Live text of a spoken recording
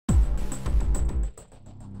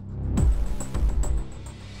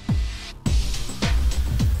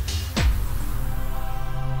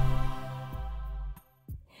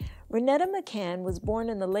Renetta McCann was born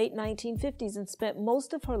in the late 1950s and spent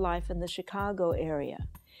most of her life in the Chicago area.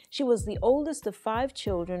 She was the oldest of 5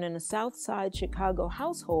 children in a South Side Chicago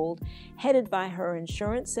household headed by her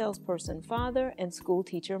insurance salesperson father and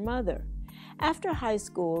schoolteacher mother. After high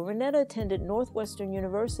school, Renetta attended Northwestern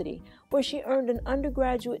University, where she earned an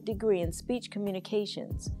undergraduate degree in speech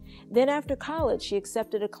communications. Then after college, she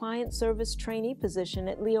accepted a client service trainee position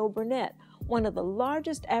at Leo Burnett, one of the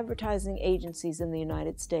largest advertising agencies in the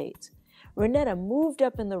United States. Renetta moved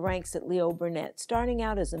up in the ranks at Leo Burnett, starting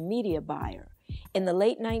out as a media buyer. In the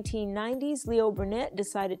late 1990s, Leo Burnett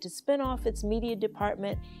decided to spin off its media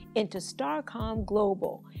department into Starcom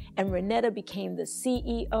Global, and Renetta became the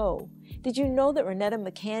CEO. Did you know that Renetta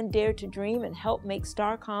McCann dared to dream and helped make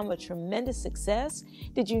Starcom a tremendous success?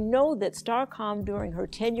 Did you know that Starcom during her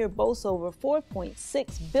tenure boasts over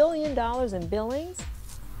 $4.6 billion in billings?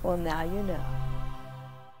 Well, now you know.